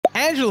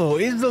Angelo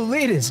is the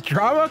latest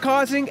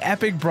drama-causing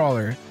epic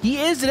brawler. He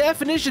is the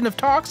definition of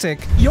toxic.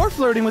 You're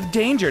flirting with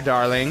danger,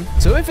 darling.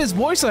 So if his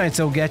voice lines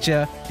don't get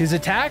ya, his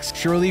attacks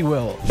surely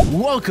will.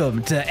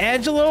 Welcome to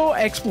Angelo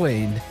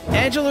Explained.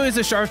 Angelo is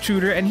a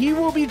sharpshooter and he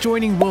will be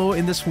joining Will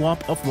in the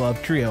Swamp of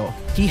Love trio.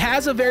 He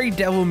has a very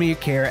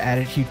devil-may-care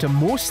attitude to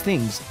most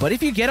things, but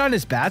if you get on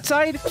his bad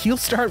side, he'll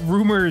start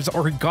rumors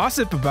or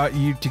gossip about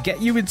you to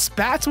get you in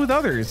spats with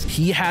others.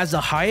 He has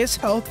the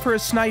highest health for a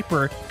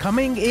sniper,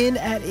 coming in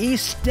at a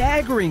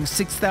staggering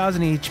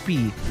 6,000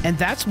 HP, and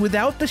that's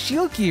without the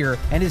shield gear,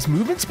 and his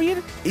movement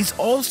speed is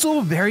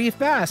also very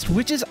fast,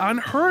 which is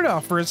unheard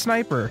of for a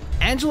sniper.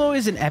 Angelo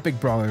is an epic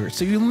brawler,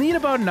 so you'll need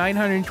about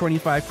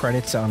 925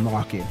 credits to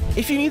unlock it.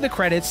 If you need the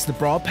credits, the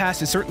Brawl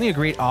Pass is certainly a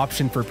great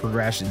option for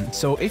progression,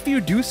 so if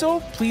you do so,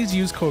 please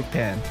use code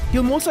PAN.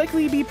 He'll most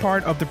likely be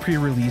part of the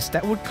pre-release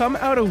that would come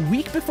out a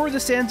week before the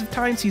Sands of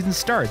Time season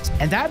starts,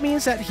 and that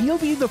means that he'll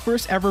be the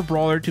first ever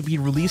brawler to be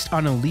released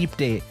on a leap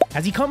day,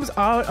 as he comes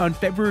out on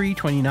February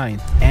 29th.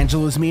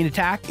 Angelo's main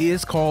attack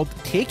is called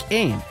Take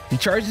Aim. He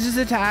charges his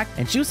attack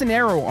and shoots an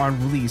arrow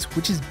on release,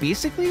 which is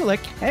basically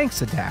like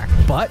Hank's attack.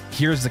 But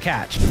here's the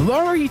catch. The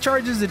longer he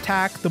charges his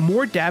attack, the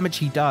more damage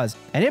he does,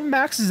 and it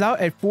maxes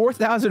out at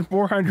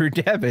 4,400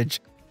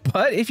 damage.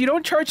 But if you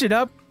don't charge it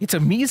up, it's a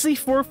measly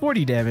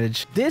 440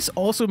 damage. This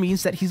also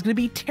means that he's going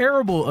to be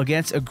terrible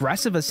against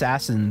aggressive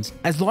assassins,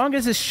 as long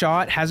as his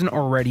shot hasn't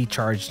already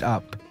charged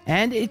up.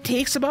 And it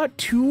takes about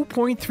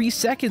 2.3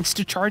 seconds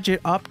to charge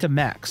it up to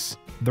max.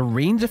 The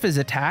range of his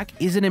attack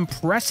is an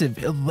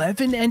impressive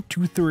 11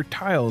 2/3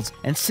 tiles,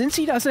 and since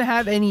he doesn't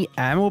have any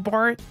ammo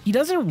bar, he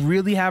doesn't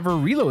really have a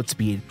reload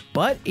speed,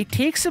 but it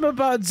takes him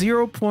about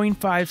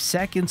 0.5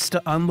 seconds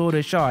to unload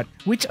a shot,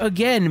 which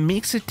again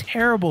makes it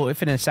terrible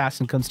if an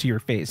assassin comes to your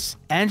face.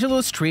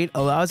 Angelo's trait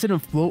allows him to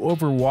float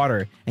over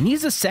water, and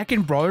he's the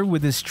second brawler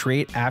with this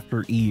trait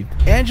after Eve.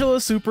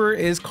 Angelo's super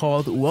is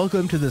called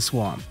Welcome to the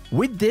Swamp.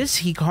 With this,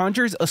 he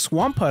conjures a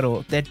swamp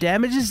puddle that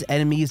damages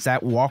enemies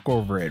that walk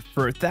over it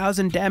for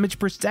 1,000 damage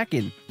per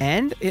second,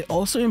 and it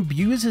also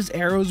imbues his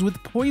arrows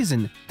with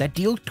poison that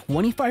deal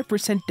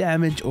 25%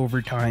 damage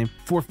over time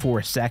for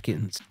 4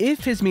 seconds.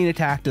 If his main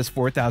attack does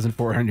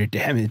 4,400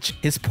 damage,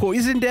 his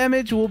poison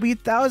damage will be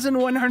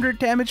 1,100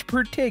 damage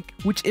per tick,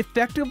 which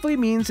effectively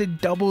means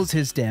it doubles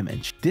his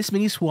damage. This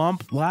mini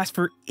swamp lasts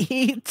for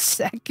 8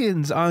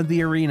 seconds on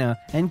the arena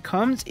and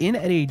comes in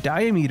at a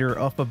diameter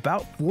of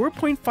about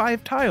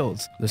 4.5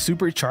 tiles. The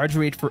super charge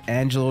rate for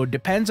Angelo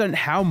depends on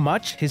how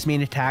much his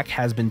main attack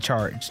has been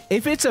charged.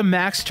 If it's a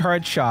max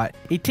charge shot,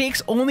 it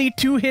takes only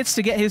 2 hits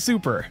to get his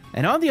super.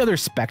 And on the other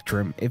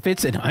spectrum, if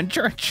it's an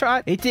uncharged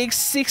shot, it takes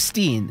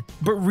 16.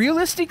 But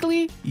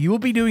realistically, you will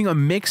be doing a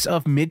mix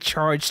of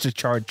mid-charge to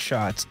charged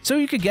shots, so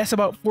you could guess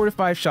about 4 to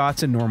 5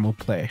 shots in normal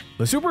play.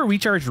 The super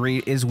recharge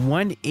rate is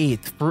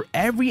 1/8 for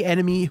every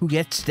enemy who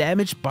gets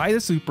damaged by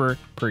the super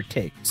per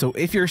tick. So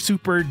if your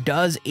super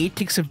does 8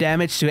 ticks of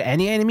damage to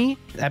any enemy,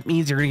 that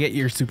means you're gonna get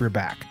your super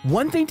back.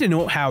 One thing to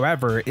note,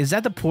 however, is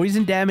that the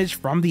poison damage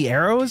from the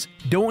arrows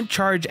don't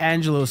charge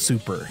Angelo's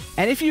super.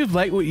 And if you've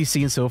liked what you've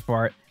seen so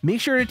far,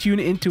 make sure to tune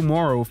in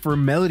tomorrow for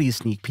Melody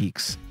sneak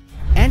peeks.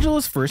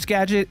 Angelo's first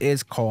gadget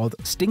is called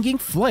Stinging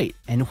Flight,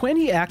 and when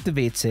he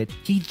activates it,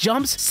 he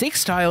jumps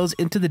 6 tiles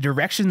into the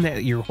direction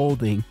that you're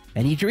holding,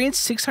 and he drains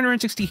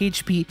 660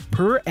 HP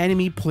per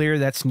enemy player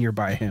that's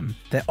nearby him.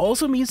 That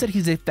also means that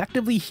he's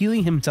effectively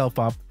healing himself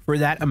up for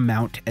that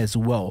amount as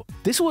well.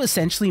 This will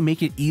essentially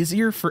make it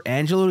easier for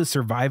Angelo to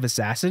survive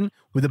assassin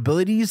with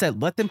abilities that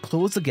let them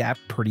close the gap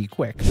pretty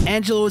quick.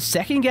 Angelo's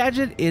second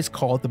gadget is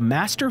called the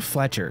Master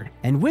Fletcher,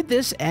 and with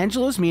this,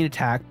 Angelo's main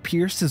attack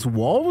pierces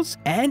walls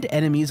and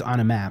enemies on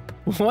a map.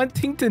 One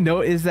thing to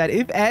note is that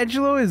if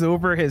Angelo is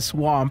over his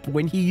swamp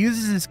when he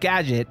uses his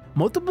gadget,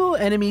 multiple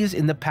enemies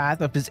in the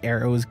path of his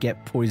arrows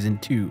get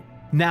poisoned too.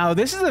 Now,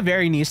 this is a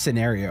very niche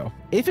scenario.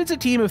 If it's a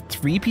team of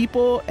 3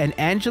 people and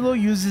Angelo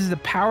uses the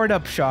powered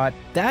up shot,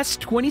 that's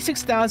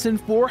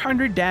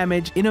 26,400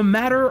 damage in a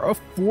matter of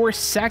 4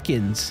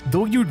 seconds.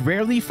 Though you'd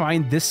rarely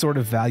find this sort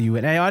of value,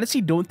 and I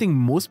honestly don't think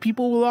most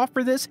people will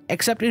offer this,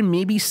 except in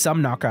maybe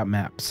some knockout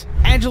maps.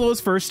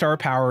 Angelo's first star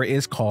power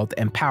is called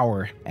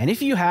Empower, and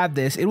if you have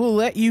this, it will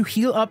let you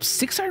heal up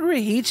 600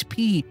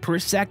 HP per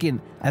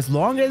second as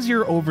long as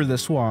you're over the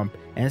swamp.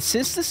 And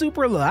since the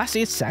super lasts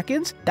 8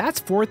 seconds, that's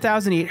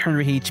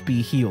 4,800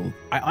 HP healed.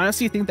 I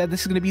honestly think that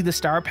this is going to be the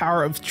star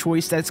power of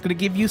choice that's going to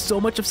give you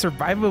so much of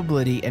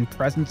survivability and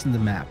presence in the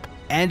map.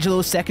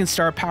 Angelo's second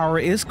star power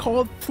is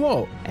called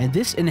Float, and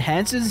this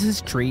enhances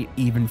his trait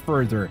even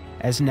further,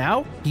 as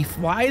now he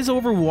flies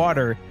over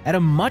water at a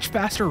much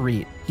faster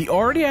rate. He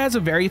already has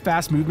a very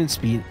fast movement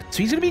speed, so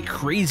he's gonna be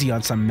crazy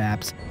on some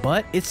maps,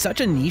 but it's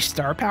such a niche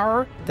star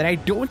power that I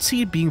don't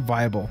see it being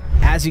viable.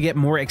 As you get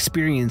more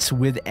experience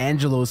with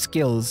Angelo's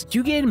skills,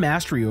 you gain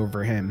mastery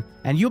over him,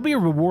 and you'll be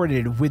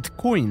rewarded with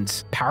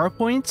coins, power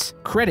points,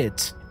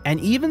 credits, and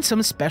even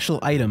some special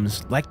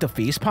items like the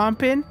facepalm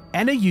pin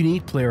and a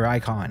unique player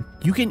icon.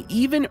 You can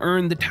even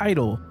earn the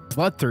title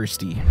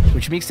bloodthirsty,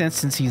 which makes sense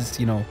since he's,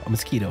 you know, a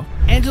mosquito.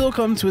 Angelo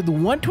comes with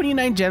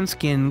 129 gem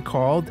skin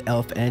called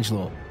Elf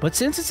Angelo, but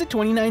since it's a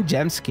 29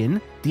 gem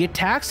skin, the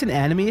attacks and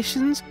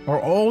animations are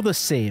all the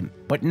same,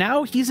 but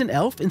now he's an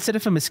elf instead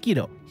of a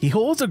mosquito. He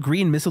holds a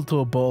green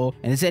mistletoe bow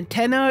and his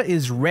antenna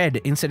is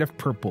red instead of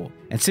purple.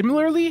 And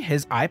similarly,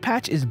 his eye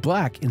patch is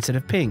black instead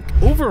of pink.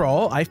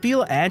 Overall, I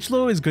feel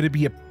Angelo is going to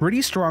be a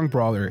pretty strong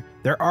brawler.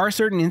 There are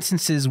certain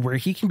instances where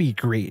he can be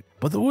great,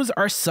 but those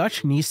are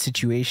such niche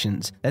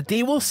situations that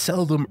they will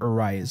seldom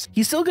arise.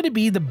 He's still going to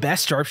be the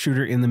best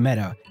sharpshooter in the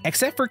meta,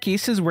 except for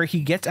cases where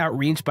he gets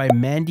outranged by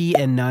Mandy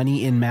and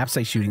Nani in maps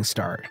like Shooting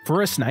Star.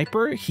 For a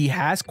sniper, he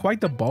has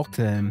quite the bulk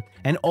to him,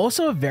 and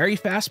also a very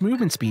fast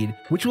movement speed,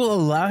 which will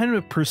allow him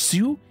to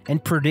pursue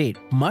and predate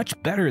much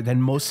better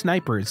than most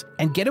snipers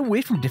and get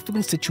away from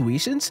difficult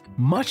situations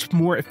much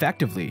more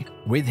effectively.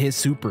 With his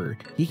super,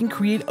 he can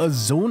create a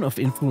zone of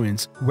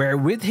influence where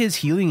with his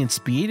healing and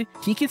speed,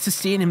 he can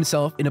sustain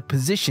himself in a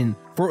position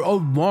for a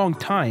long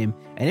time,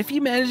 and if he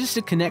manages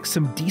to connect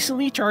some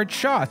decently charged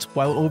shots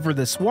while over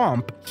the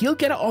swamp, he'll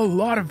get a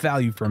lot of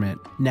value from it.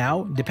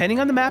 Now, depending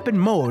on the map and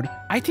mode,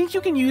 I think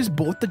you can use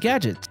both the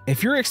gadgets.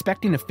 If you're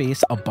expecting to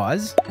face a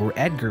Buzz, or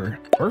Edgar,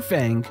 or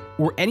Fang,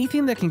 or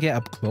anything that can get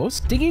up close,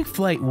 Stinging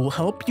Flight will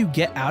help you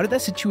get out of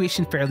that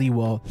situation fairly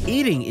well,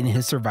 aiding in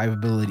his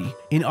survivability.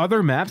 In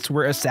other maps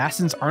where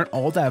assassins aren't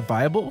all that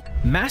viable,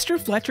 Master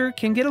Fletcher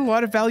can get a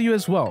lot of value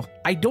as well.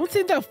 I don't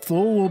think that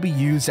flow will be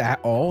used at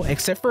all,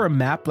 except for a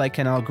map like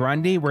Canal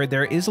Grande where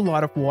there is a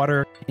lot of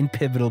water in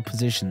pivotal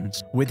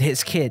positions. With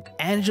his kit,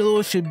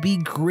 Angelo should be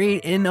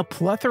great in a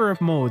plethora of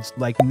modes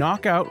like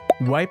Knockout,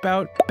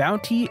 Wipeout,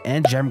 Bounty,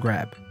 and Gem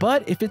Grab.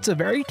 But if it's a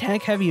very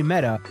tank heavy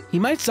meta, he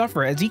might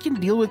suffer as he can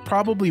deal with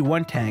probably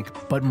one tank,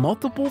 but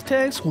multiple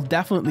tanks will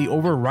definitely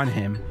overrun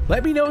him.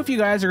 Let me know if you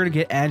guys are going to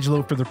get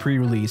Angelo for the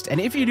pre-release, and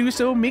if you do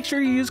so, make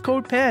sure you use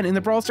code PAN in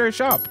the Brawl Stars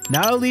shop.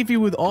 Now I'll leave you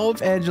with all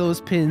of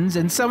Angelo's pins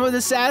and some of the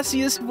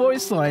sassiest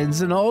voice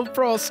lines in all of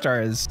Brawl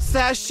Stars.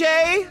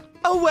 Sashay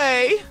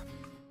away.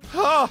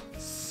 Oh,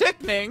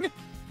 sickening.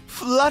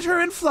 Flutter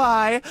and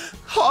fly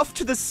off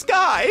to the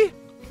sky.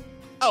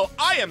 Oh,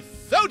 I am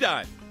so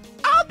done.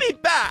 I'll be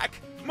back,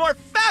 more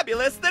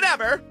fabulous than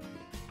ever.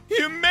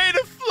 You made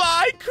a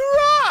fly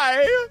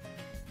cry.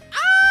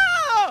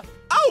 Ah!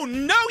 Oh,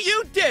 no,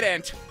 you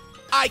didn't.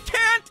 I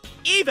can't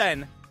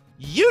even.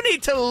 You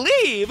need to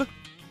leave.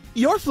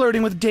 You're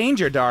flirting with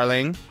danger,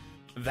 darling.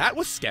 That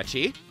was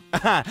sketchy.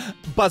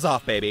 Buzz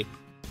off, baby.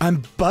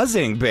 I'm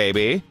buzzing,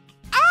 baby.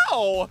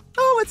 Ow!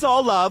 Oh, it's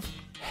all love.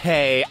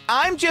 Hey,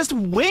 I'm just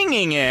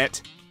winging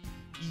it.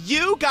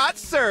 You got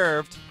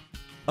served.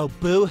 Oh,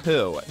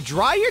 boo-hoo.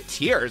 Dry your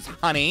tears,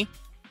 honey.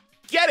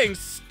 Getting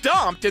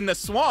stomped in the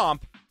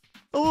swamp.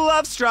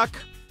 Love struck.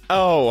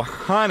 Oh,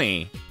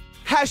 honey.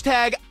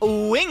 Hashtag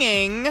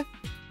winging.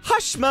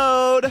 Hush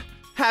mode.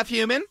 Half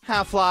human,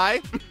 half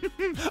fly.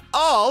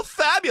 All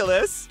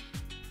fabulous.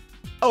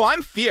 Oh,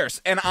 I'm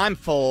fierce and I'm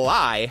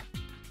fly.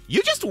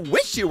 You just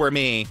wish you were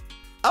me.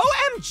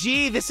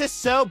 OMG, this is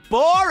so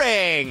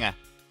boring.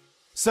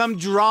 Some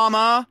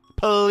drama,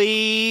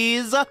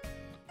 please.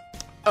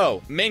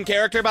 Oh, main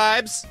character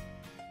vibes.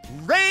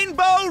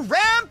 Rainbow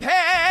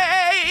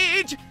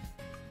Rampage.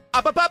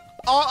 Up, up, up,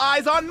 all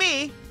eyes on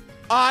me.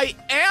 I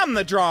am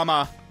the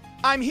drama.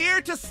 I'm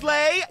here to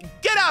slay.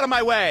 Get out of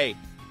my way.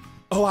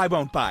 Oh, I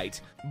won't bite,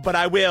 but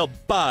I will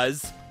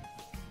buzz.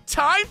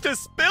 Time to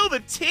spill the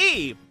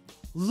tea.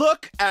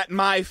 Look at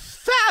my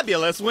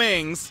fabulous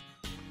wings.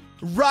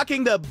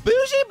 Rocking the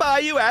bougie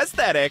bayou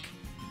aesthetic.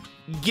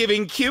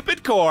 Giving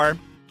Cupid core.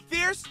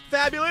 Fierce,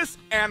 fabulous,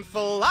 and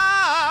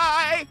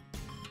fly.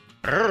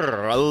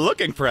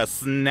 Looking for a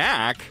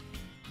snack.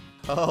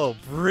 Oh,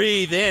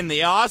 breathe in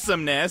the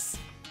awesomeness.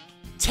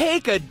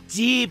 Take a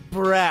deep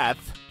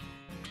breath.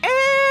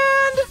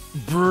 And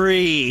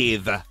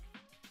breathe.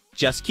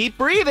 Just keep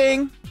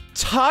breathing.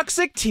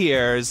 Toxic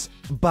Tears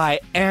by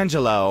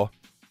Angelo.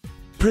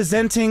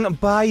 Presenting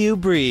Bayou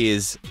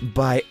Breeze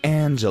by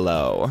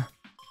Angelo.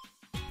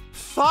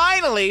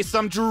 Finally,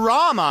 some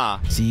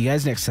drama. See you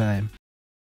guys next time.